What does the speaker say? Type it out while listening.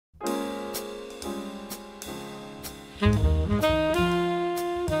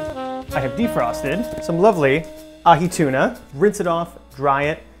I have defrosted some lovely ahi tuna. Rinse it off, dry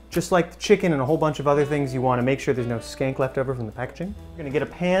it, just like the chicken and a whole bunch of other things. You want to make sure there's no skank left over from the packaging. You're going to get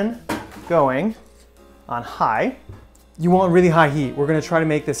a pan going on high. You want really high heat. We're going to try to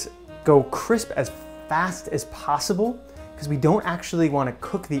make this go crisp as fast as possible because we don't actually want to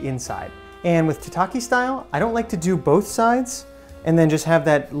cook the inside. And with tataki style, I don't like to do both sides and then just have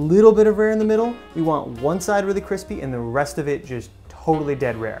that little bit of rare in the middle. We want one side really crispy and the rest of it just totally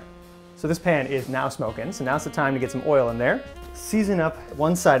dead rare. So this pan is now smoking, so now's the time to get some oil in there. Season up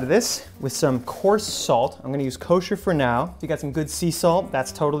one side of this with some coarse salt. I'm gonna use kosher for now. If you got some good sea salt,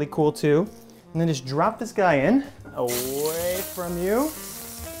 that's totally cool too. And then just drop this guy in, away from you. All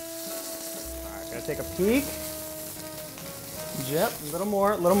right, gonna take a peek. Yep, a little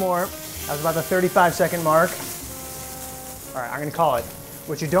more, a little more. That was about the 35-second mark. All right, I'm gonna call it.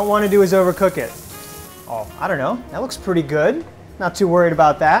 What you don't wanna do is overcook it. Oh, I don't know, that looks pretty good. Not too worried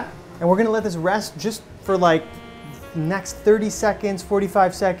about that. And we're gonna let this rest just for like next 30 seconds,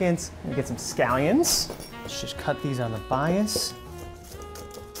 45 seconds. I'm gonna get some scallions. Let's just cut these on the bias.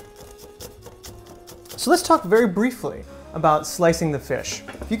 So let's talk very briefly about slicing the fish.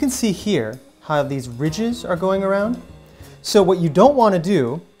 You can see here how these ridges are going around. So what you don't wanna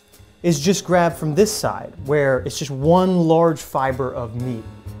do is just grab from this side where it's just one large fiber of meat.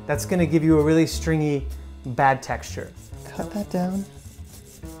 That's gonna give you a really stringy, bad texture. Cut that down.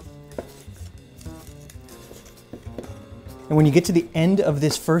 And when you get to the end of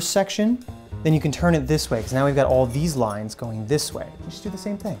this first section, then you can turn it this way, because now we've got all these lines going this way. Just do the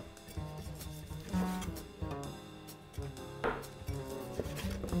same thing.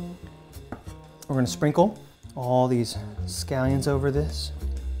 We're gonna sprinkle all these scallions over this.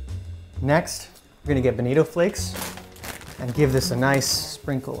 Next, we're gonna get bonito flakes and give this a nice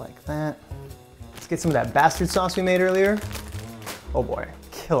sprinkle like that. Let's get some of that bastard sauce we made earlier. Oh boy,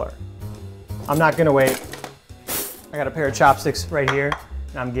 killer. I'm not gonna wait. I got a pair of chopsticks right here,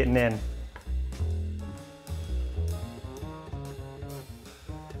 and I'm getting in.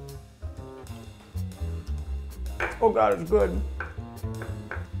 Oh God, it's good.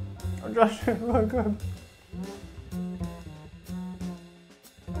 Oh, Josh, it's really good.